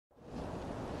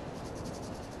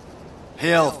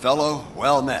Hail, fellow.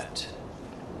 Well met.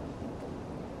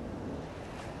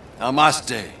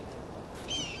 Namaste.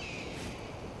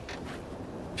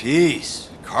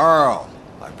 Peace. Carl,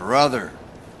 my brother.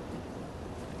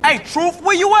 Hey, Truth,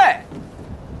 where you at?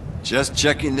 Just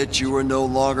checking that you were no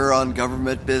longer on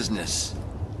government business.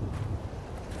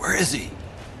 Where is he?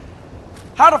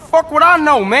 How the fuck would I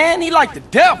know, man? He like the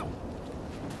devil.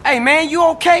 Hey, man, you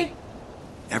okay?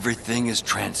 Everything is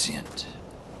transient.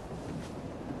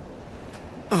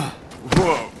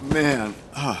 Whoa, man.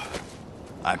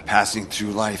 I'm passing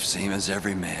through life same as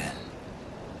every man.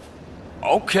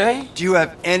 Okay. Do you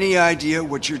have any idea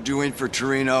what you're doing for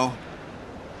Torino?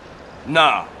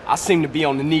 Nah, I seem to be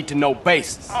on the need-to-know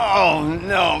basis. Oh,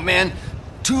 no, man.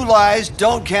 Two lies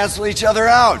don't cancel each other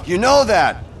out. You know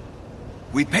that.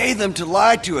 We pay them to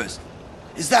lie to us.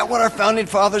 Is that what our founding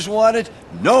fathers wanted?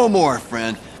 No more,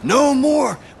 friend. No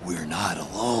more. We're not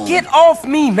alone. Get off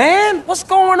me, man! What's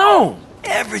going on?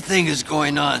 Everything is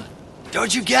going on.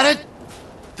 Don't you get it?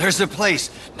 There's a place,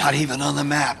 not even on the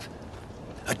map.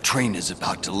 A train is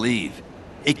about to leave.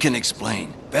 It can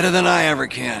explain better than I ever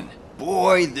can.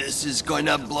 Boy, this is going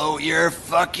to blow your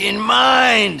fucking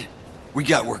mind! We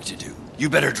got work to do. You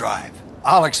better drive.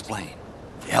 I'll explain.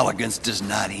 The elegance does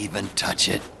not even touch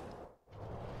it.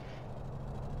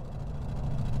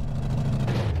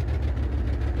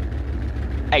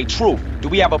 Hey, Truth, do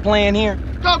we have a plan here?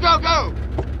 Go, go, go!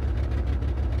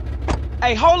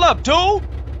 Hey, hold up, dude!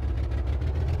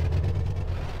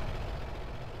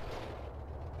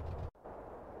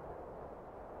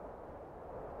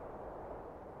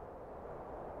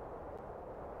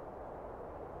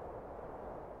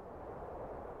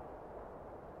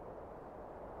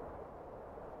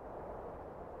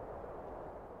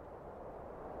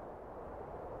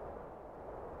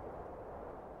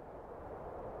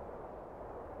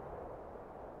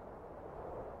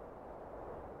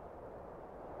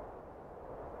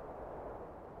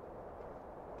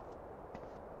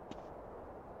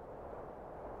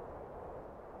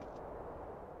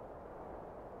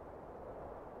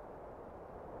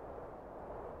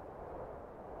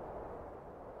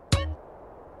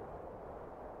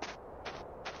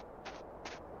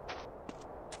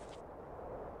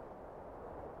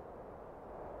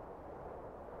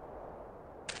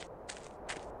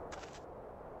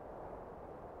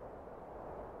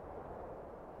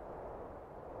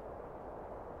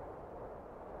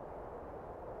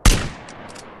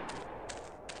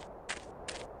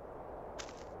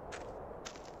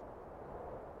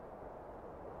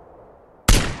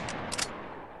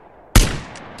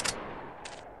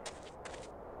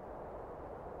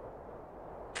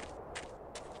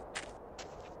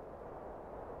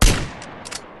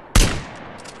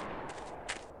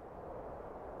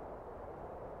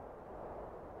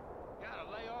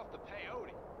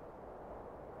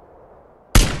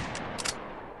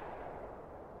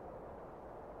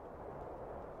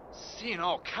 Seeing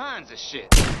all kinds of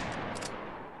shit.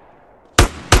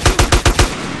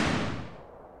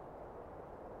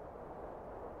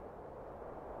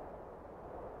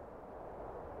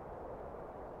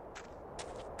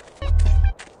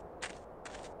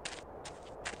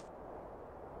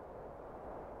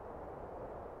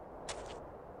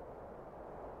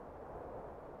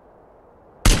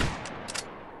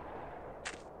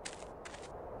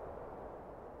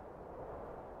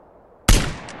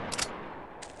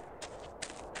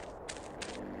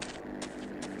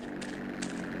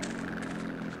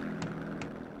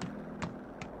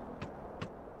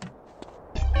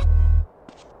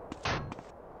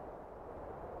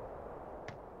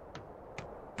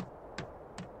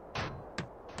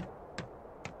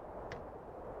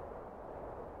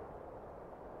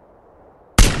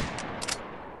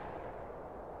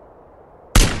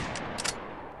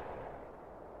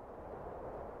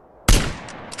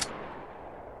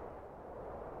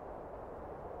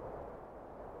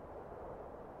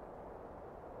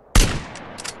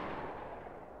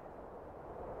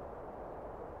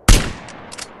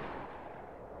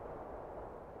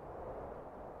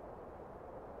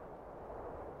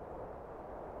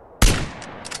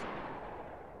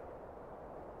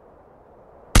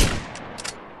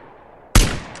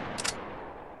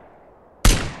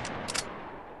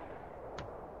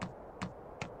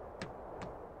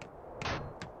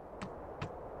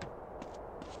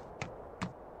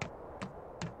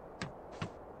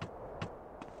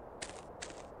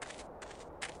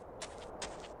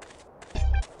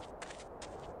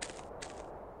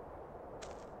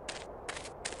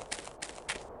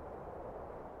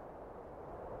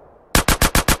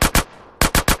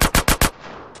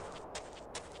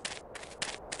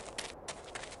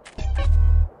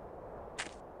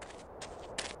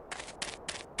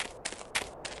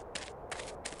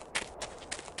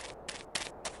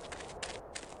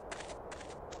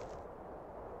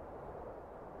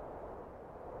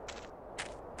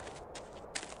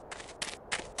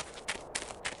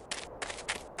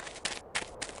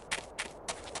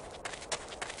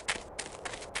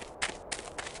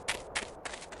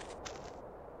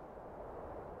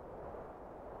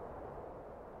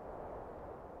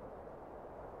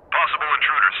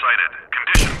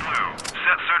 Condition blue.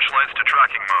 Set searchlights to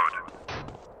tracking mode.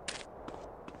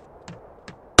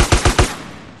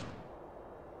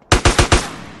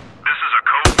 This is a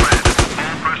code red.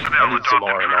 All personnel adopt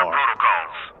intruder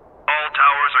protocols. All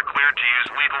towers are cleared to use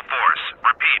lethal force.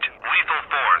 Repeat, lethal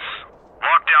force.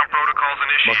 Lockdown protocols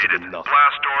initiated.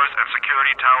 Blast doors and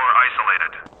security tower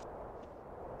isolated.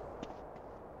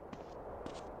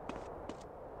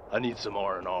 I need some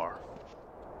R&R.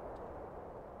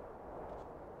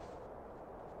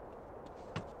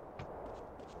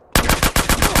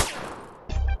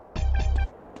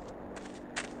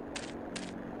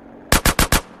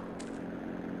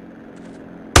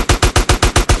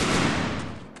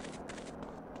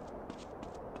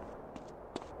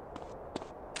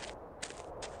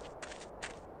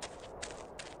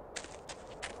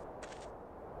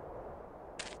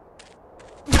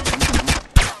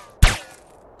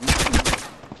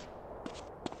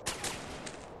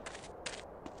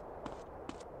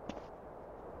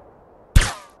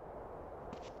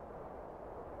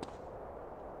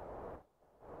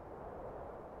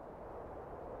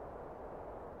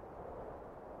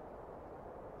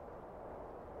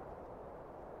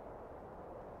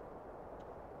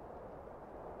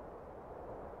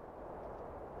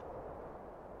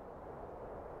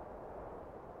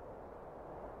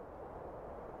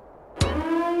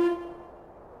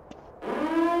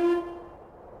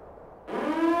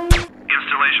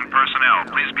 Personnel,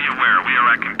 please be aware we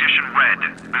are at condition red.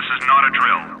 This is not a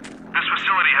drill. This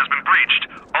facility has been breached.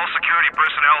 All security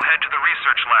personnel head to the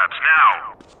research labs now.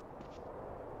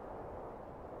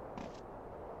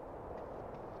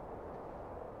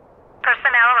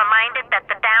 Personnel are reminded that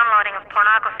the downloading of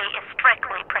pornography is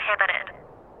strictly prohibited.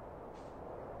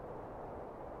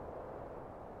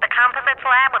 The Composites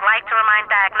Lab would like to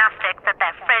remind diagnostics that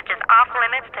their fridge is off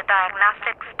limits to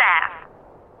diagnostic staff.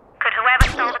 Could whoever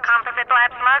stole the Composite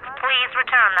Lab mugs please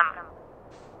return them?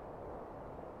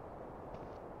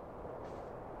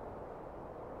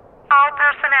 All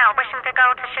personnel wishing to go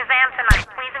to Shazam tonight,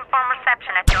 please inform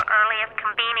reception at your earliest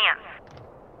convenience.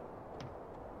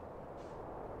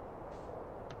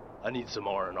 I need some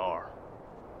R&R.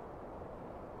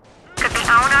 Could the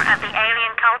owner of the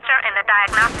alien culture in the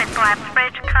diagnostic lab's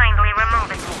fridge kindly remove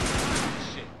it?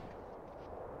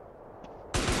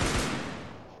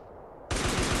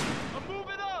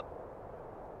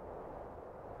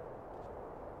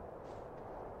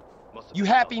 You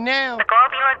happy now? The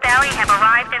Globular Deli have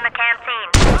arrived in the canteen.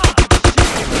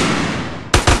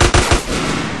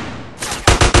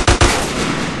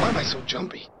 Why am I so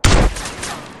jumpy?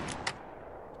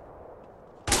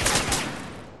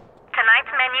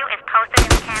 Tonight's menu is posted in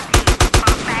the canteen.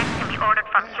 All bags can be ordered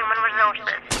from Human Resources.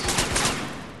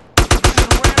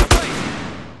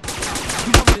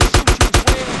 You want me to shoot you as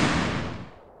well?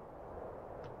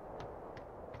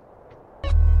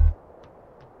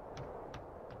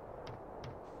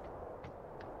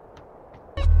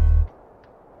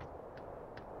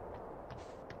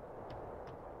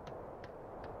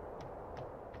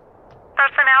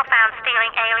 Personnel found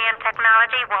stealing alien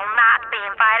technology will not be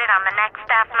invited on the next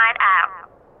staff night out.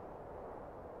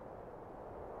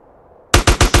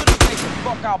 Get the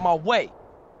fuck out my way.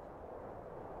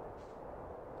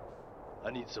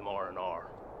 I need some R&R.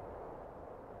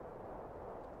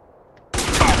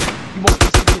 You want me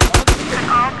to get And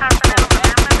all personnel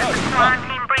remember that the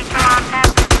quarantine breach alarm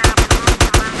test has now been moved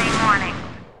to Monday morning.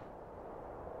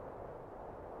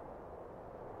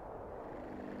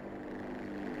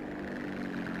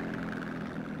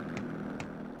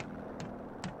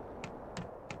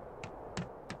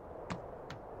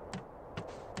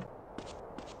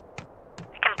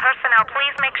 Personnel,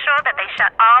 please make sure that they shut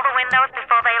all the windows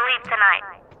before they leave tonight.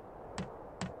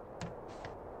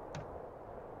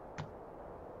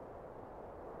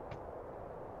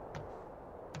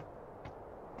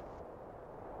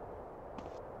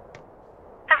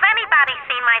 Has anybody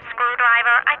seen my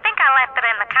screwdriver? I think I left it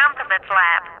in the Composites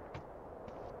Lab.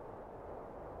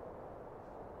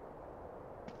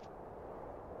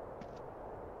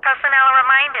 Personnel are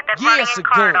reminded that running in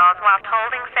corridors whilst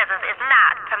holding scissors is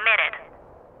not permitted.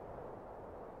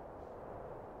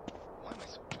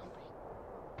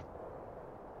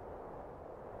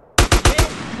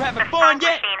 having the fun smoke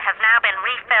yet? machine has now been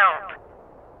refilled.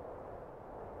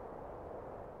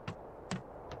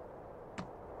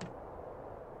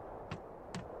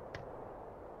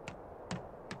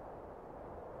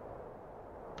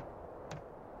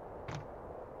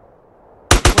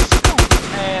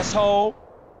 Asshole.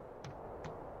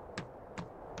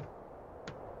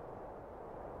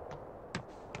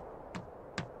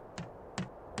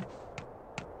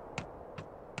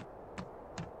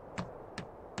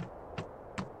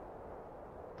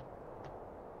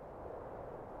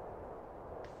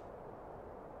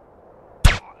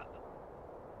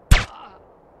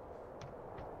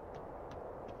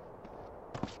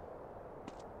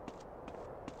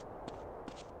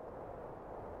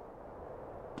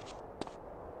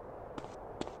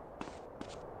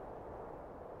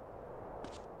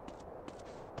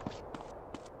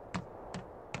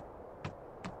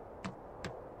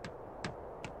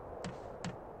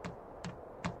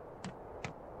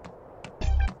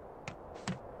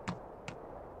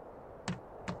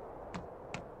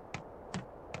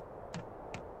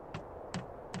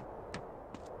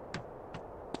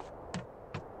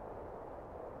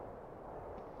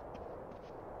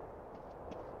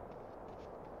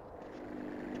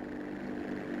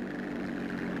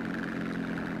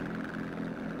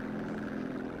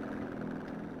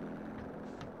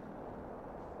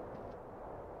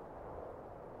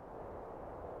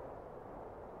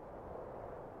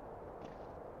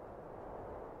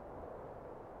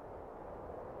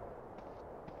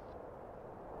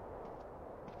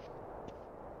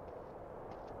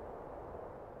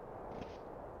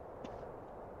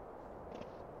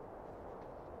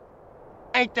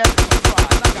 Ain't that a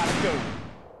surprise? I gotta go.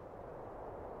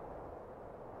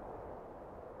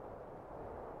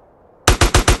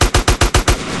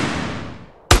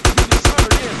 You deserve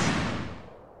this.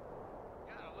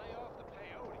 Gotta lay off the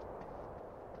peyote.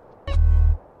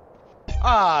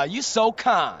 Ah, you so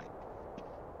kind.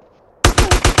 Yeah,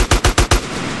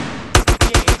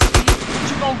 see, what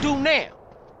you gonna do now?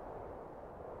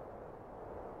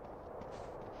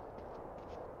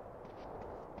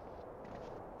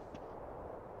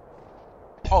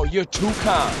 Oh, you're too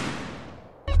kind.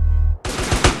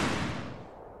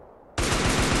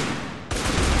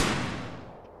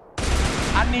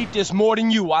 I need this more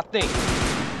than you, I think.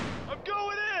 I'm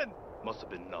going in! Must have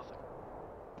been nothing.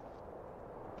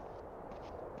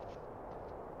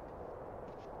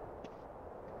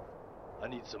 I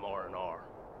need some R&R.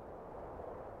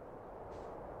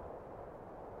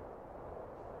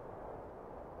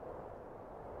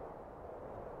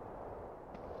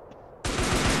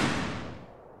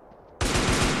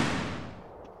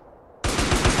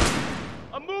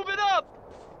 I'm moving up!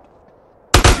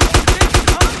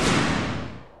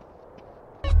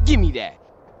 Give me that.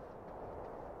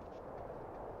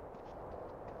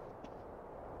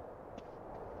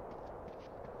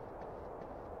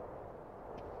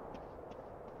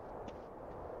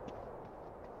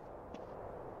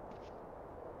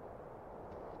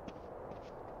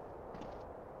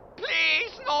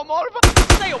 Please, no more.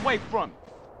 Stay away from me.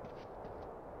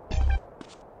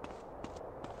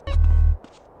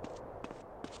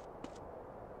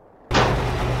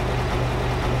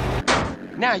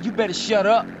 Now you better shut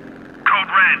up. Code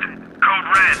Red. Code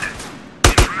Red.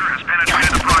 Intruder has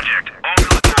penetrated the project. All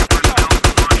military personnel to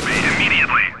the launch bay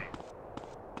immediately.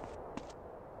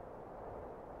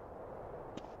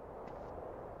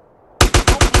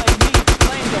 Don't blame me,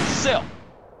 blame yourself.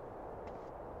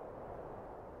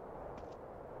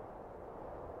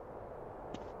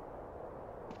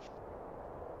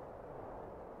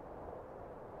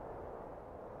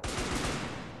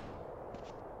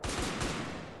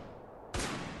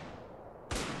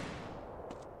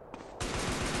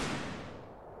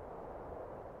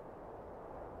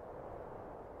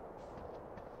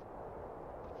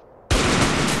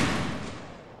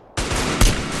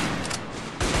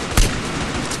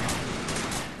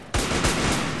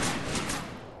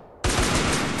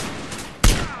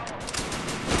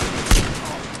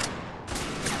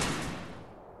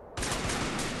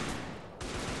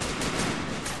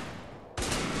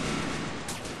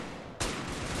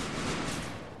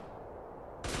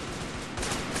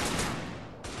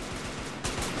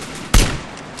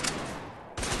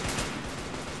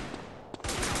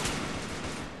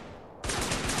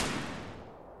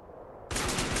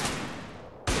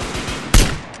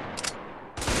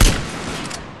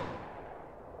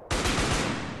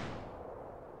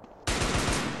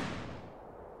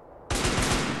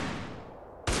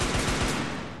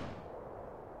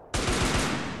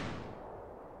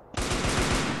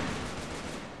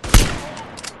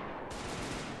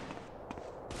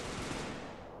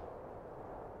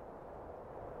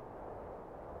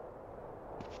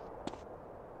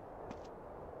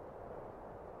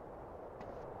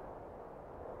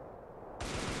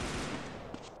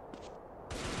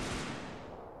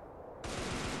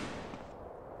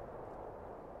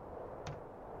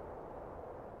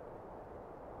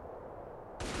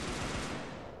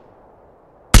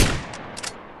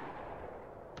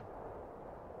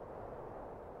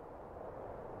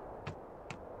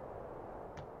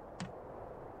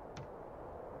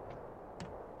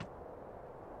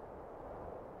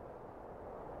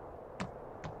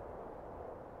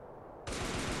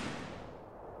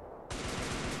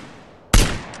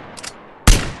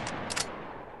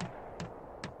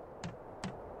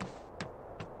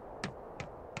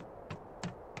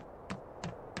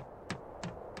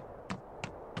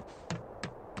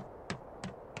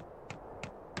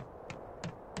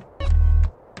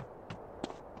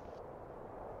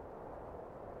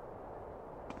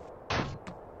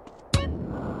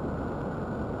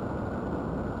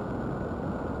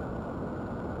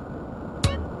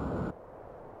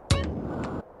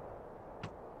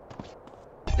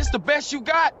 This the best you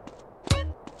got?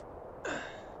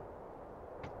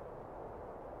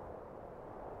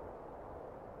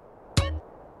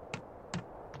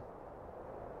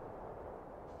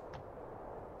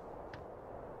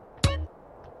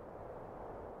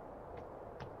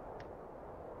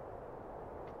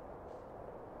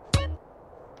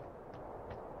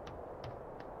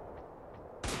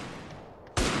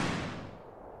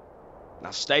 Now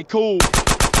stay cool.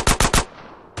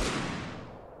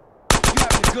 You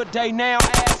having a good day now,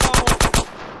 asshole?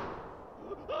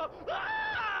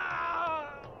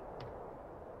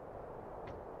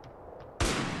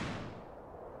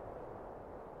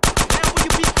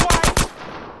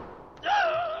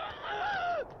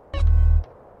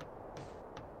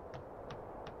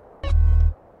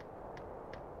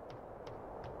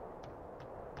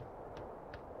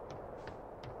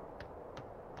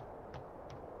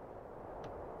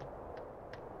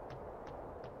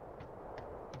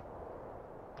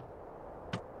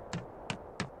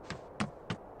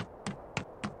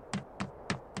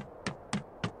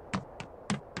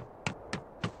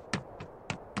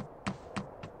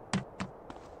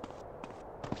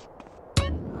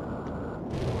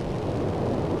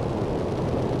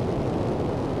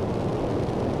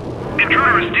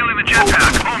 intruder is stealing the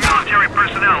jetpack. All military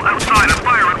personnel outside and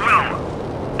fire at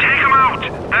will. Take him out!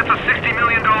 That's a $60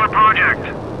 million project.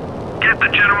 Get the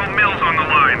General Mills on the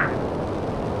line.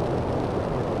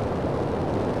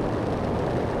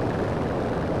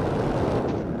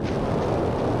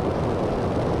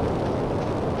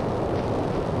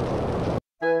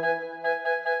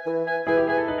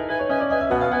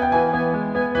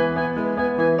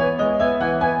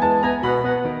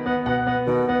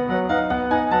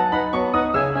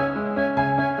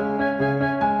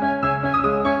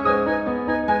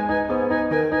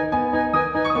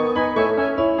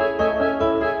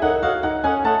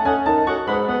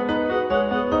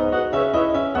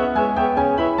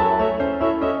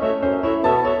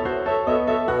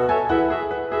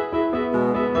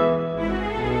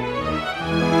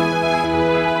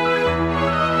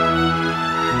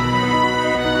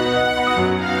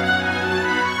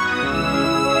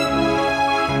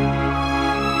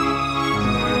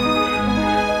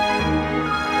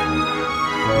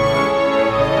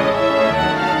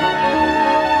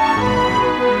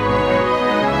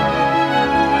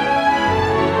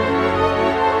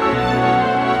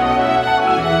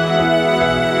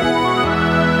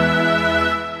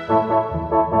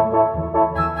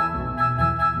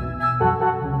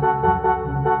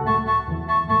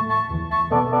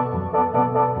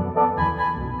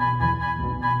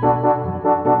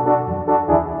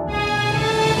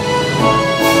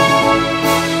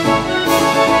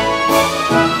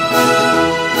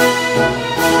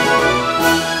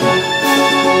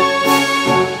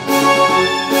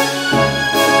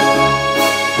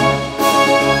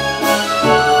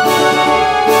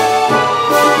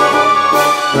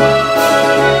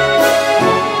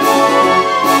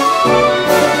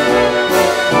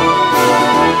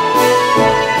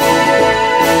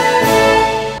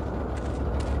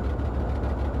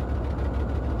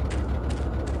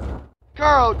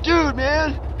 Carl, dude,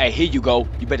 man. Hey, here you go.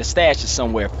 You better stash it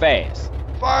somewhere fast.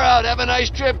 Far out. Have a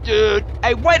nice trip, dude.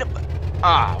 Hey, wait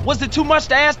a... was it too much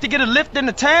to ask to get a lift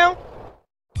into town?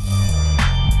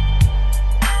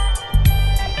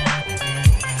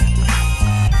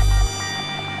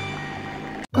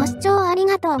 ご視聴あり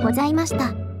がとうございました。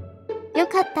よ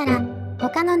かったら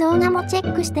他の動画もチェ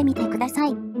ックしてみてくださ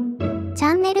い。チ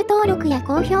ャンネル登録や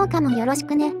高評価もよろし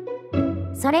くね。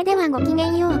それではごきげ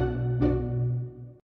んよう。